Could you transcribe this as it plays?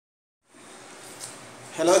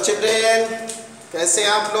Hello children, कैसे हैं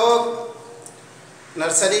आप लोग।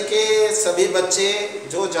 नर्सरी के सभी बच्चे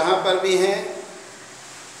जो जहाँ पर भी हैं,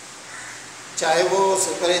 चाहे वो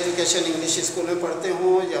सुपर एजुकेशन इंग्लिश स्कूल में पढ़ते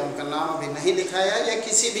हों या उनका नाम अभी नहीं लिखा है या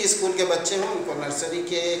किसी भी स्कूल के बच्चे हों, उनको नर्सरी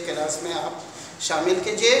के क्लास में आप शामिल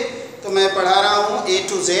कीजिए। तो मैं पढ़ा रहा हूँ A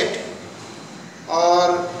to Z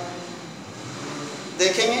और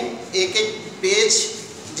देखेंगे एक एक पेज।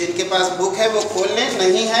 जिनके पास बुक है वो खोल लें,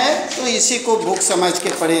 नहीं है तो इसी को बुक समझ के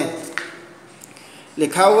पढ़ें।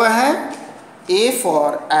 लिखा हुआ है A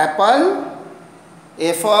for apple,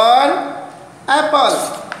 A for apple,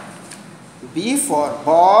 B for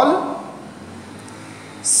ball,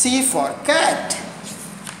 C for cat,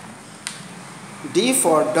 D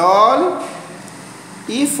for doll,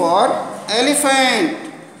 E for elephant,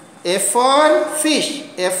 F for fish,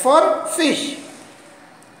 F for fish,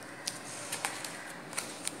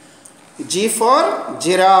 G for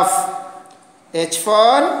giraffe, H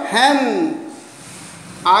for hen,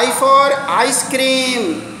 I for ice cream,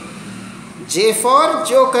 J for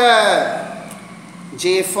joker,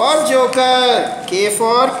 J for joker, K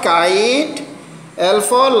for kite, L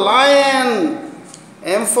for lion,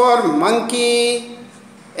 M for monkey,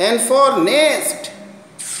 N for nest,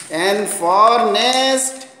 N for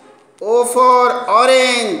nest, O for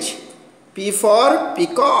orange, P for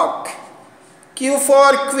peacock, Q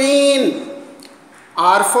for queen,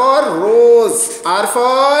 R for rose, R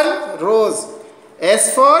for rose,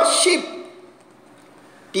 S for sheep,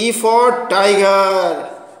 T for tiger,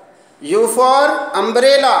 U for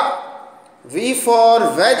umbrella, V for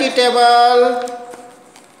vegetable,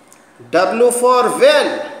 W for well,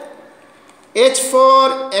 H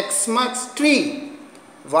for Xmas tree,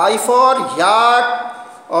 Y for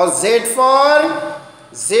yak और Z for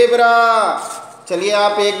zebra। चलिए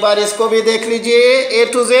आप एक बार इसको भी देख लीजिए। A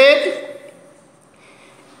to Z,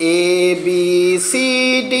 A B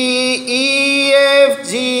C D E F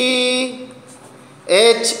G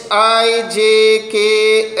H I J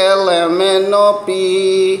K L M N O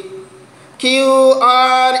P Q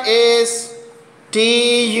R S T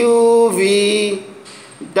U V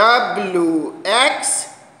W X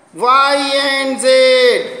Y and Z।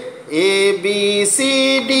 A B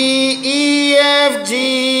C D E F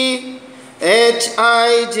G H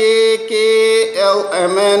I J K L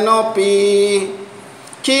M N O P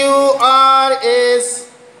Q R S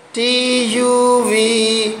T U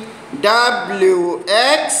V W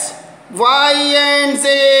X Y and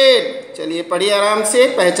Z। चलिए पढ़िए आराम से,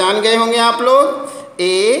 पहचान गए होंगे आप लोग।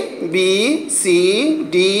 A B C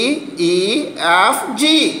D E F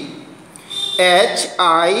G H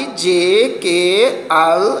I J K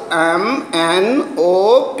L M N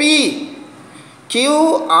O P Q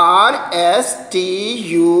R S T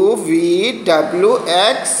U V W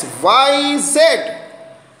X Y Z।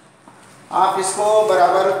 आप इसको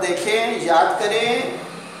बराबर देखें, याद करें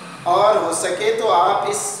और हो सके तो आप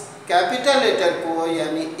इस कैपिटल लेटर को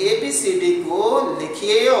यानी ABCD को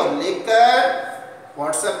लिखिए और लिखकर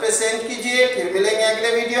व्हाट्सएप पे सेंड कीजिए। फिर मिलेंगे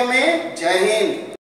अगले वीडियो में। जय हिंद।